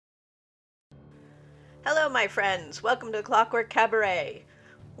Hello, my friends. Welcome to Clockwork Cabaret.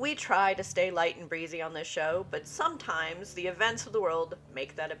 We try to stay light and breezy on this show, but sometimes the events of the world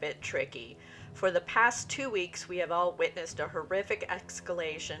make that a bit tricky. For the past 2 weeks, we have all witnessed a horrific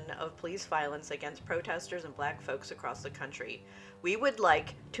escalation of police violence against protesters and black folks across the country. We would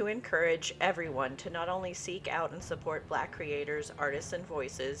like to encourage everyone to not only seek out and support black creators, artists, and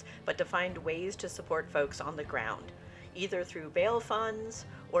voices, but to find ways to support folks on the ground, either through bail funds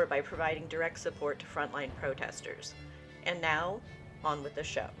or by providing direct support to frontline protesters. And now, on with the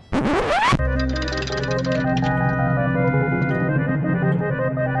show.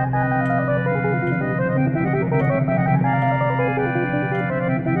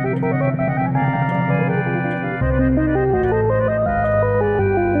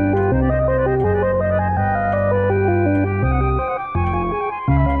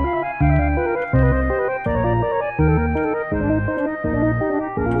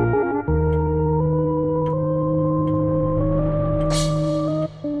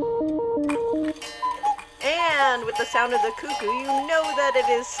 And with the sound of the cuckoo, you know that it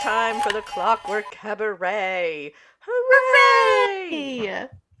is time for the Clockwork Cabaret. Hooray! Hey!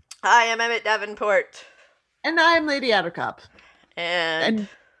 I am Emmett Davenport. And I'm Lady Attercop. And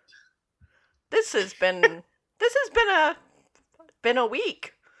this has been a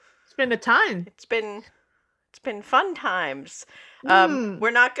week. It's been a time. It's been fun times. Mm.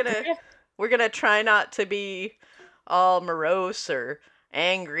 We're gonna try not to be all morose or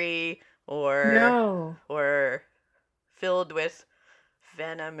angry or filled with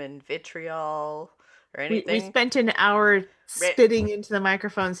venom and vitriol or anything. We spent an hour spitting into the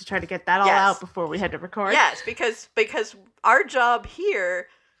microphones to try to get that all out before we had to record. Yes, because our job here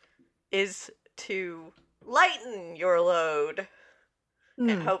is to lighten your load,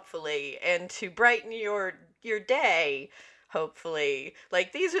 and hopefully, and to brighten your day, hopefully.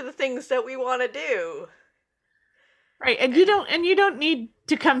 Like, these are the things that we want to do. Right, and you don't need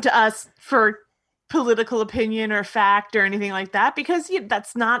to come to us for political opinion or fact or anything like that, because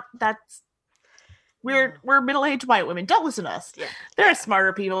we're middle-aged white women. Don't listen to us. Yeah. There are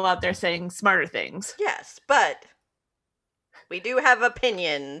smarter people out there saying smarter things. Yes, but we do have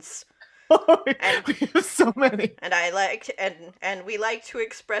opinions. We have so many. And and we like to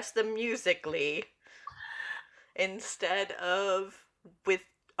express them musically instead of with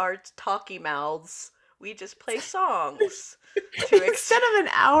our talky mouths. We just play songs. Instead of an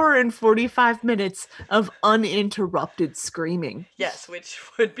hour and 45 minutes of uninterrupted screaming. Yes, which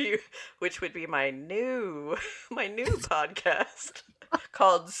would be my new podcast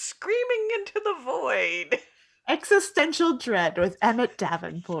called Screaming into the Void. Existential Dread with Emmett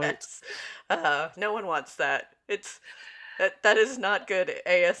Davenport. Yes. No one wants that. That is not good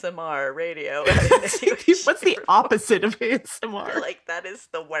ASMR radio. What's the opposite of ASMR? Like, that is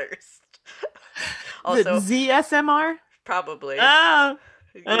the worst. Also, the ZSMR? Probably. Yeah.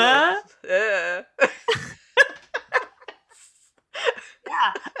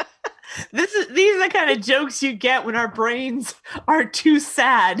 These are the kind of jokes you get when our brains are too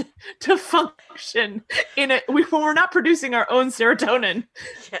sad to function when we're not producing our own serotonin.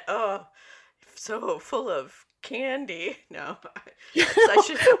 Yeah. Oh, so full of candy. No.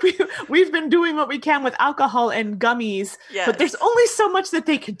 We've been doing what we can with alcohol and gummies, but there's only so much that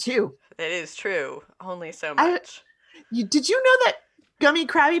they could do. It is true. Only so much. Did you know that gummy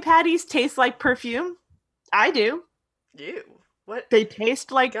Krabby Patties taste like perfume? I do. You? What? They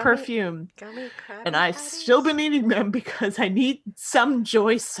taste like perfume. Gummy Krabby And I've still been eating them because I need some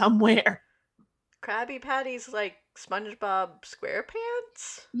joy somewhere. Krabby Patties like SpongeBob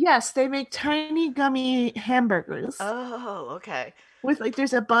SquarePants? Yes, they make tiny gummy hamburgers. Oh, okay. With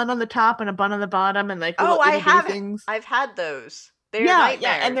there's a bun on the top and a bun on the bottom, and things. I've had those. They're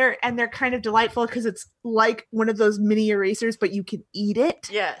nightmare. and they're kind of delightful because it's like one of those mini erasers, but you can eat it.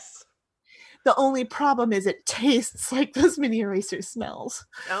 Yes. The only problem is it tastes like those mini eraser smells.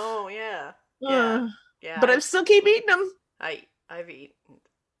 Oh yeah. Yeah. But I still keep eating them. I've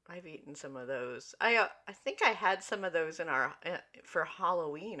eaten some of those. I think I had some of those for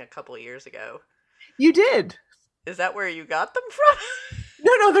Halloween a couple years ago. You did. Is that where you got them from?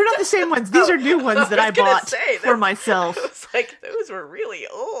 No, they're not the same ones. These are new ones that I bought for myself. I was like, those were really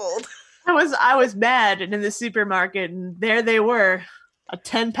old. I was mad, and in the supermarket, and there they were, a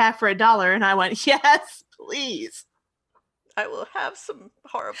 10-pack for $1, and I went, yes, please. I will have some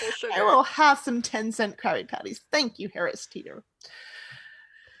horrible sugar. I will have some 10-cent Krabby Patties. Thank you, Harris Teeter.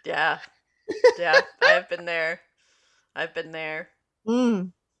 Yeah. I've been there. I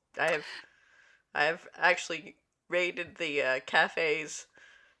have actually raided the cafes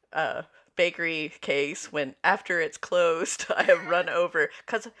bakery case when after it's closed, I have run over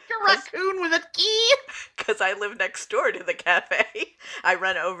because Your raccoon with a key. I live next door to the cafe. I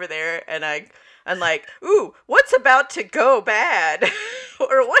run over there and I'm like, ooh, what's about to go bad?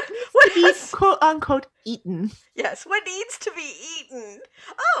 Or what Be has quote unquote eaten. yes, what needs to be eaten?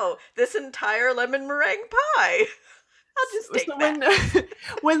 Oh, this entire lemon meringue pie. I'll just take So that.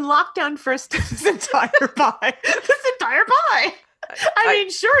 when lockdown first this entire pie. I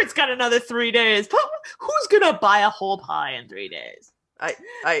mean, sure, it's got another 3 days, but who's gonna buy a whole pie in 3 days?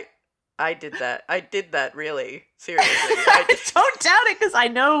 I did that. I did that really seriously. I don't doubt it because I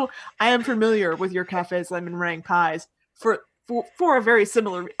know I am familiar with your cafe's lemon meringue pies for a very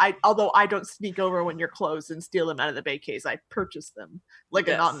similar. Although I don't sneak over when you're closed and steal them out of the bake case, I purchase them like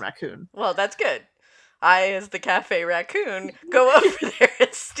a Yes. non-raccoon. Well, that's good. I, as the cafe raccoon, go over there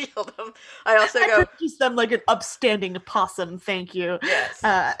and steal them. I also I go. purchase them like an upstanding possum. Thank you. Yes.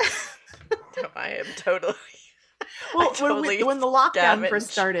 No, I am totally. Well, totally when the lockdown scavenged. first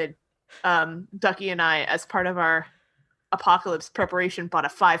started, Ducky and I, as part of our apocalypse preparation, bought a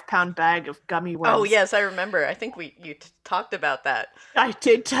 5-pound bag of gummy worms. Oh yes, I remember. I think you talked about that. I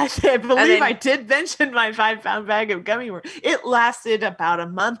did. I believe then- I did mention my 5-pound bag of gummy worms. It lasted about a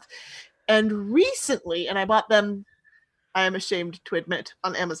month, and recently, and I bought them. I am ashamed to admit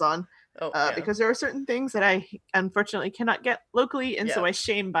on Amazon Oh, yeah. because there are certain things that I unfortunately cannot get locally, and so Yeah. I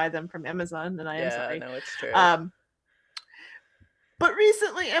shame buy them from Amazon. And I am yeah, sorry. no, it's true. But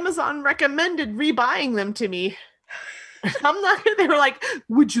recently Amazon recommended rebuying them to me. I'm not gonna, they were like,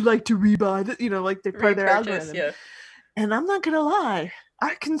 would you like to rebuy that? You know, like they're part of their Repurchase, algorithm. yeah. And I'm not gonna lie,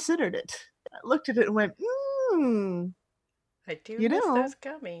 I considered it. I looked at it and went, I do You miss know. those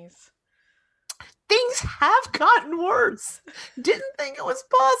gummies. things have gotten worse. Didn't think it was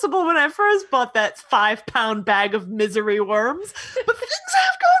possible when I first bought that 5-pound bag of misery worms, but things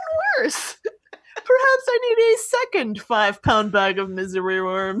have gotten worse. Perhaps I need a second 5-pound bag of misery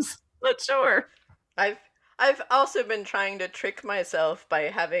worms. Not sure. I've also been trying to trick myself by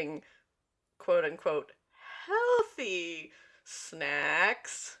having quote unquote healthy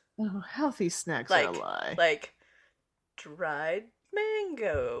snacks. Oh, healthy snacks are a lie. Like dried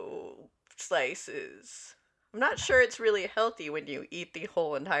mango slices. I'm not sure it's really healthy when you eat the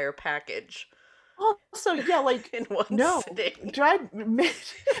whole entire package Also, yeah, like in one no, sitting. dried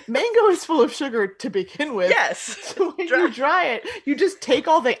mango is full of sugar to begin with. Yes. So when you dry it, you just take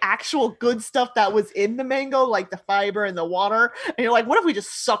all the actual good stuff that was in the mango, like the fiber and the water, and you're like, what if we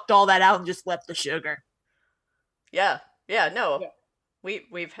just sucked all that out and just left the sugar? Yeah. Yeah, no. Yeah.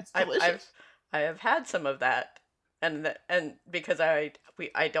 We've It's I delicious. have had some of that. And because I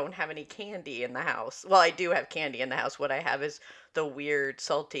don't have any candy in the house. Well, I do have candy in the house. What I have is the weird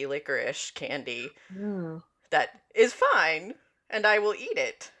salty licorice candy Mm. that is fine, and I will eat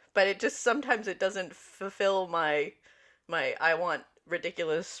it. But it just sometimes it doesn't fulfill my I want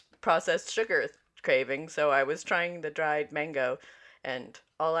ridiculous processed sugar craving. So I was trying the dried mango, and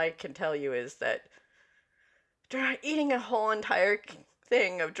all I can tell you is that eating a whole entire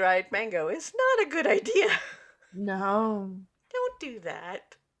thing of dried mango is not a good idea. No, Don't do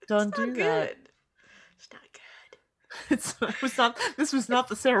that. don't It's do not that. good. It's not good. This was not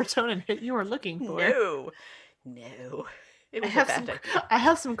the serotonin hit you were looking for. No. It I was a have bad some, idea. I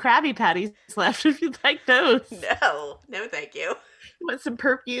have some Krabby Patties left if you'd like those. No, thank you. Want some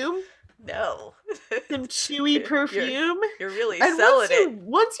perfume? No. Some chewy perfume? You're really And selling it.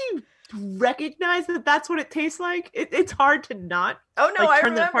 once you recognize that that's what it tastes like, it's hard to not Oh no,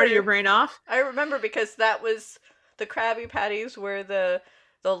 turn that part of your remember. brain off. I remember because that was the Krabby Patties were the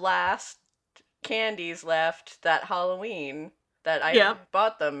last candies left that Halloween that I Yeah.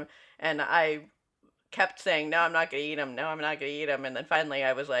 bought them, and I kept saying, no, I'm not gonna eat them. No, I'm not gonna eat them. And then finally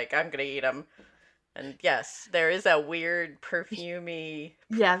I was like, I'm gonna eat them. And yes, there is that weird perfumey.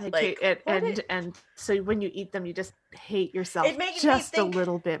 Yeah, they Like, it, what and so when you eat them, you just hate yourself It made me just think- a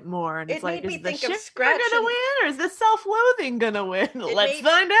little bit more, and it it's like, made me is the think of sugar scratch gonna and- win, or is the self-loathing gonna win? Let's made-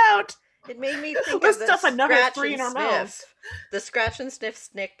 find out. It made me think Let's of the stuff another scratch 3 and in our sniff. mouths. The scratch and sniff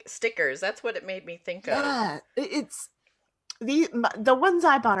stickers. That's what it made me think of. Yeah, it's the ones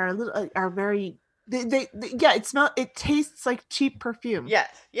I bought are a little are very they yeah. It tastes like cheap perfume.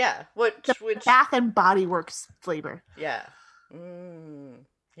 Yeah. Which Bath and Body Works flavor. yeah.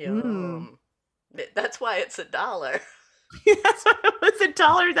 Yum. That's why it's $1. That's why it was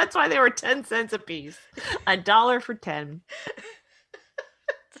 $1. That's why they were 10 cents a piece. $1 for 10.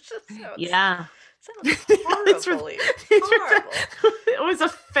 It just sounds, Yeah. sounds These were- horribly these were- horrible. It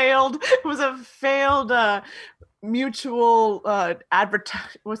was a failed mutual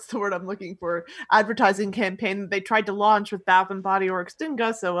what's the word I'm looking for? Advertising campaign that they tried to launch with Bath and Body Works didn't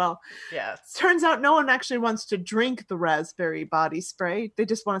go so well. Yeah. Turns out no one actually wants to drink the raspberry body spray. They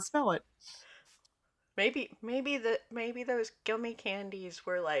just want to smell it. Maybe those gummy candies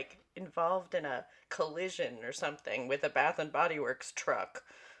were like involved in a collision or something with a Bath and Body Works truck,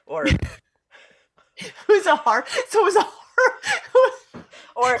 or It was a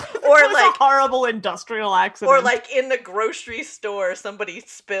like horrible industrial accident. or like in the grocery store somebody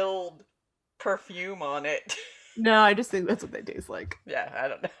spilled perfume on it. No, I just think that's what they taste like. Yeah, I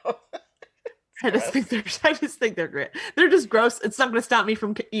don't know. I just think they're great. They're just gross. It's not going to stop me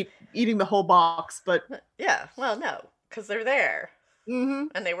from eating the whole box, but yeah, well, no, because they're there, mm-hmm.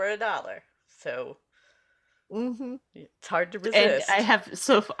 and they were $1, so mm-hmm. it's hard to resist. And I have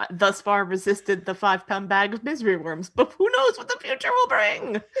thus far resisted the 5-pound bag of misery worms, but who knows what the future will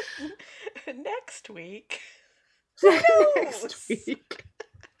bring? Next week. Next week.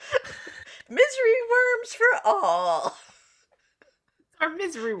 Misery worms for all. Our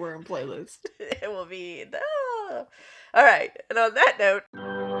misery worm playlist. It will be all right. And on that note,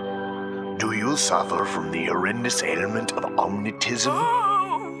 do you suffer from the horrendous ailment of omnitism?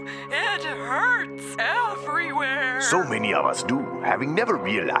 Oh, it hurts everywhere. So many of us do, having never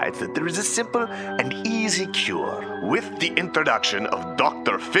realized that there is a simple and easy cure. With the introduction of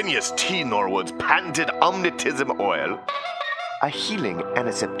Dr. Phineas T. Norwood's patented omnitism oil, a healing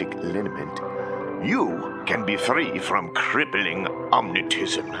antiseptic liniment, you can be free from crippling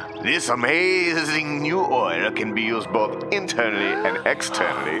omnitism. This amazing new oil can be used both internally and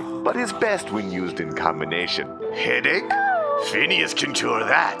externally, but is best when used in combination. Headache? Phineas can cure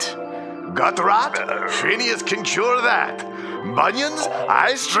that. Gut rot? Phineas can cure that. Bunions?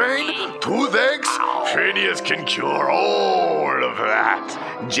 Eye strain? Toothaches? Phineas can cure all of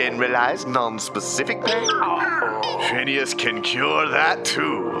that. Generalized, non-specific pain? Phineas can cure that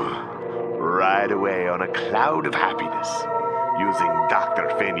too. Right away on a cloud of happiness, using Dr.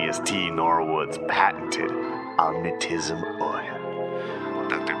 Phineas T. Norwood's patented Omnitism oil.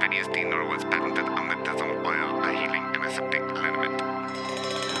 Dr. Phineas T. Norwood's patented Omnitism oil, a healing antiseptic liniment.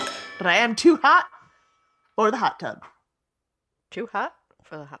 But I am too hot for the hot tub. Too hot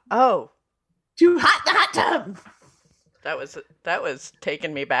for the hot. Oh, too hot in the hot tub. That was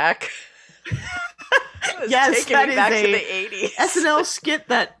taking me back. Yes, taking that me is back a to the 80s. SNL skit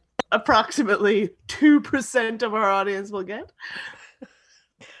that approximately 2% of our audience will get.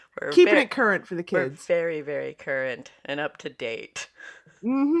 Keeping it current for the kids. We're very, very current and up to date.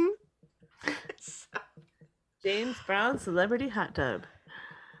 Mm-hmm. James Brown Celebrity Hot Tub.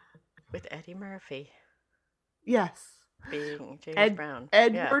 With Eddie Murphy. Yes. Being James Brown.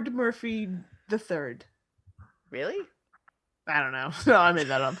 Edward Murphy III. Really? I don't know. No, I made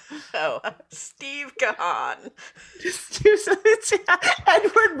that up. Oh, Steve Gahan.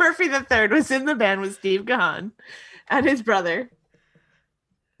 Edward Murphy III was in the band with Steve Gahan and his brother,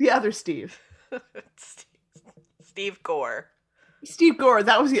 the other Steve. Steve Gore. Steve Gore.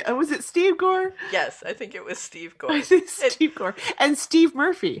 That was it Steve Gore? Yes, I think it was Steve Gore. Steve Gore. And Steve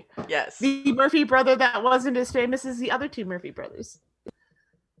Murphy. Yes. The Murphy brother that wasn't as famous as the other two Murphy brothers.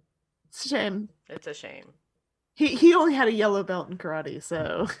 It's a shame. It's a shame. He only had a yellow belt in karate,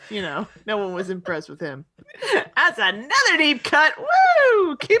 so, no one was impressed with him. That's another deep cut.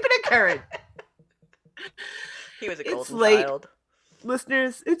 Woo! Keeping it current. He was a golden late. Child.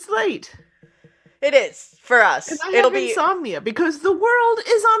 Listeners, it's late. It is, for us. And I have insomnia because the world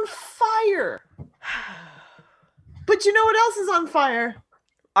is on fire. But you know what else is on fire?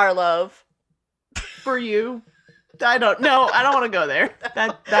 Our love. For you. I don't want to go there.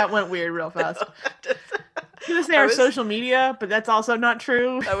 That went weird real fast. No, I was going to say our social media, but that's also not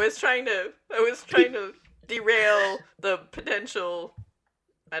true. I was trying to derail the potential,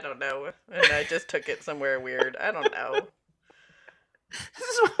 I don't know, and I just took it somewhere weird. I don't know. This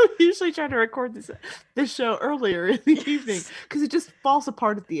is why we usually try to record this show earlier in the evening, because it just falls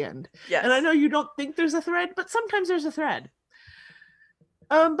apart at the end. Yes. And I know you don't think there's a thread, but sometimes there's a thread.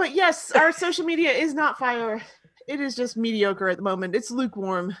 But yes, our social media is not fire. It is just mediocre at the moment. It's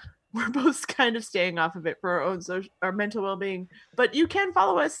lukewarm. We're both kind of staying off of it for our mental well-being. But you can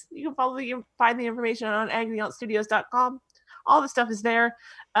follow us. You can find the information on agonyauntstudios.com. All the stuff is there.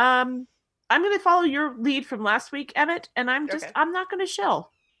 I'm going to follow your lead from last week, Emmett, and I'm not going to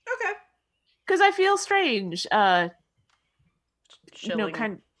shill. Okay. Because I feel strange.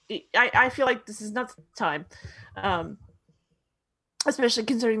 Shilling. I feel like this is not the time. Especially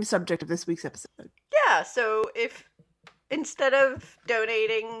considering the subject of this week's episode. Yeah, so if instead of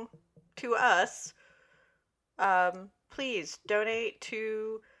donating to us, please donate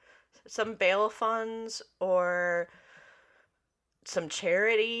to some bail funds or some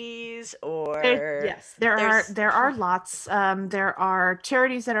charities or Yes, there there's- are lots. There are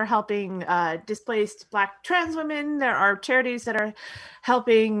charities that are helping displaced Black trans women. There are charities that are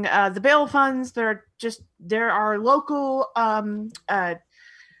helping the bail funds. There are local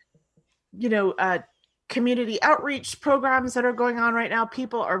community outreach programs that are going on right now.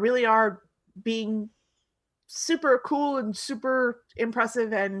 People really are being super cool and super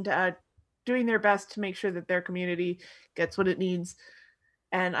impressive and doing their best to make sure that their community gets what it needs.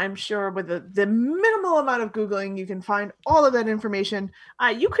 And I'm sure with the minimal amount of Googling, you can find all of that information.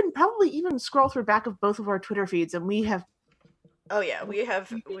 You can probably even scroll through back of both of our Twitter feeds, and we have we have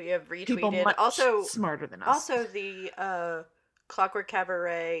people retweeted much also smarter than us. also the Clockwork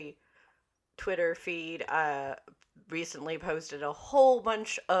Cabaret Twitter feed recently posted a whole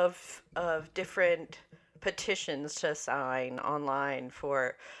bunch of different petitions to sign online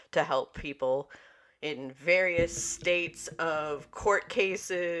to help people in various states of court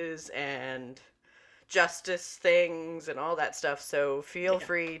cases and justice things and all that stuff. So feel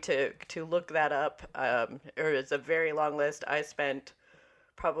free to look that up. It's a very long list. I spent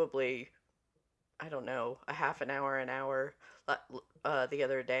probably, I don't know, a half an hour the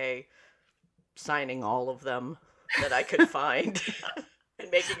other day signing all of them that I could find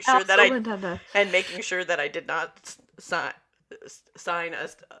and making sure that I did not sign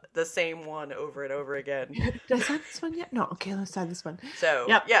the same one over and over again. Did I sign this one yet? No. Okay, let's sign this one. So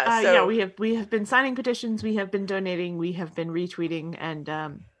yep. So we have been signing petitions. We have been donating. We have been retweeting. And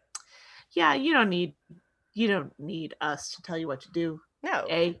you don't need us to tell you what to do. No.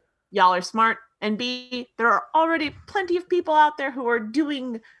 A, y'all are smart, and B, there are already plenty of people out there who are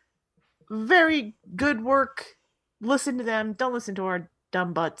doing very good work. Listen to them. Don't listen to our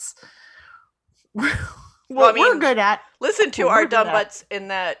dumb butts. We're good at. Listen to our dumb butts in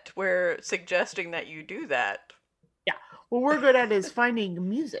that we're suggesting that you do that. Yeah. What we're good at is finding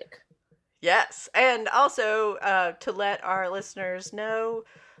music. Yes. And also to let our listeners know,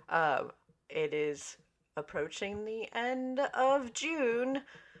 it is approaching the end of June,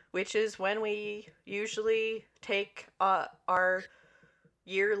 which is when we usually take our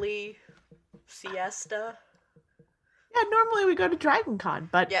yearly siesta. Yeah, normally we go to Dragon Con,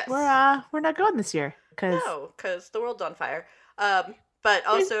 but yes. we're not going this year because the world's on fire. But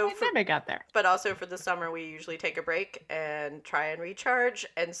also But also for the summer we usually take a break and try and recharge.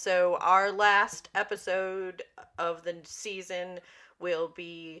 And so our last episode of the season will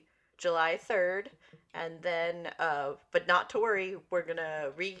be July 3rd, and then but not to worry, we're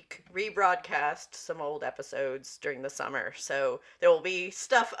gonna rebroadcast some old episodes during the summer, so there will be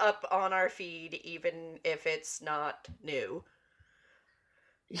stuff up on our feed even if it's not new.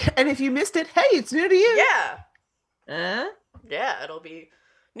 And if you missed it, hey, it's new to you. Yeah, it'll be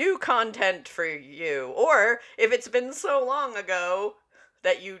new content for you. Or if it's been so long ago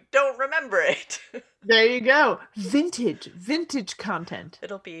that you don't remember it. There you go. Vintage content.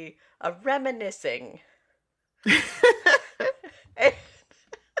 It'll be a reminiscing. I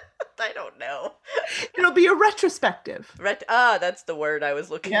don't know. It'll be a retrospective. That's the word I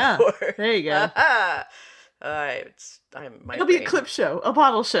was looking for. There you go. It'll be a clip show, a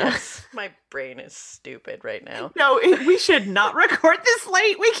bottle show. Yes, my brain is stupid right now. No, we should not record this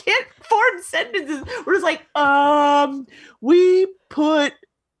late. We can't form sentences. We're just like, we put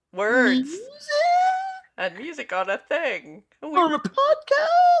words and music on a thing. On a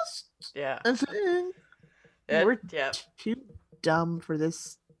podcast. Yeah. A thing. We're too dumb for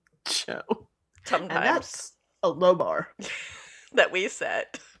this show. Sometimes. And that's a low bar. That we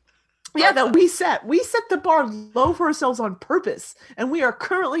set. Yeah, that we set. We set the bar low for ourselves on purpose, and we are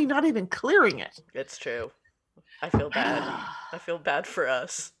currently not even clearing it. It's true. I feel bad. I feel bad for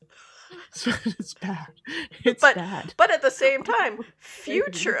us. It's bad. It's bad. But at the same time,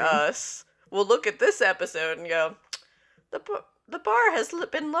 future us will look at this episode and go, the bar has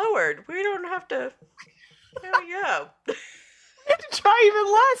been lowered. We don't have to... There we go. We have to try even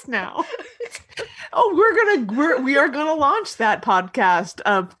less now. We are gonna launch that podcast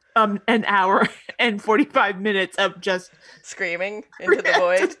of an hour and 45 minutes of just screaming into the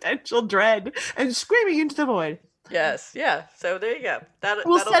void, existential dread, and screaming into the void. Yes, yeah. So there you go.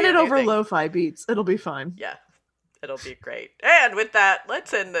 We'll set it over lo-fi beats. It'll be fine. Yeah, it'll be great. And with that,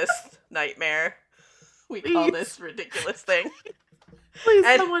 let's end this nightmare. We call this ridiculous thing. Please,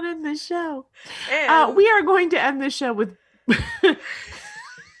 someone end this show. And we are going to end this show with.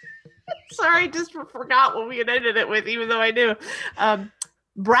 Sorry, just forgot what we had ended it with, even though I knew.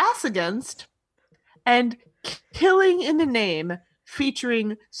 Brass Against and Killing in the Name,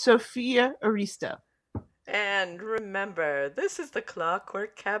 featuring Sophia Arista. And remember, this is the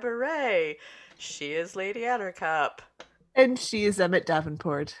Clockwork Cabaret. She is Lady Attercup. And she is Emmett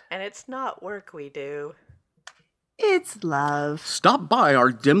Davenport. And it's not work we do. It's love. Stop by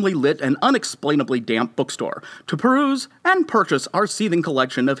our dimly lit and unexplainably damp bookstore to peruse and purchase our seething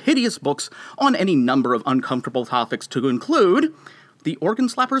collection of hideous books on any number of uncomfortable topics to include The Organ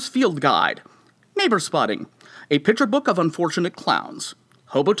Slapper's Field Guide, Neighbor Spotting, A Picture Book of Unfortunate Clowns,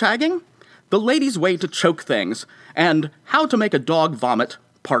 Hobo Tagging, The Lady's Way to Choke Things, and How to Make a Dog Vomit,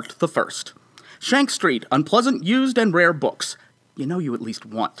 Part the First. Shank Street, Unpleasant Used and Rare Books. You know you at least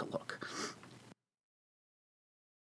want to look.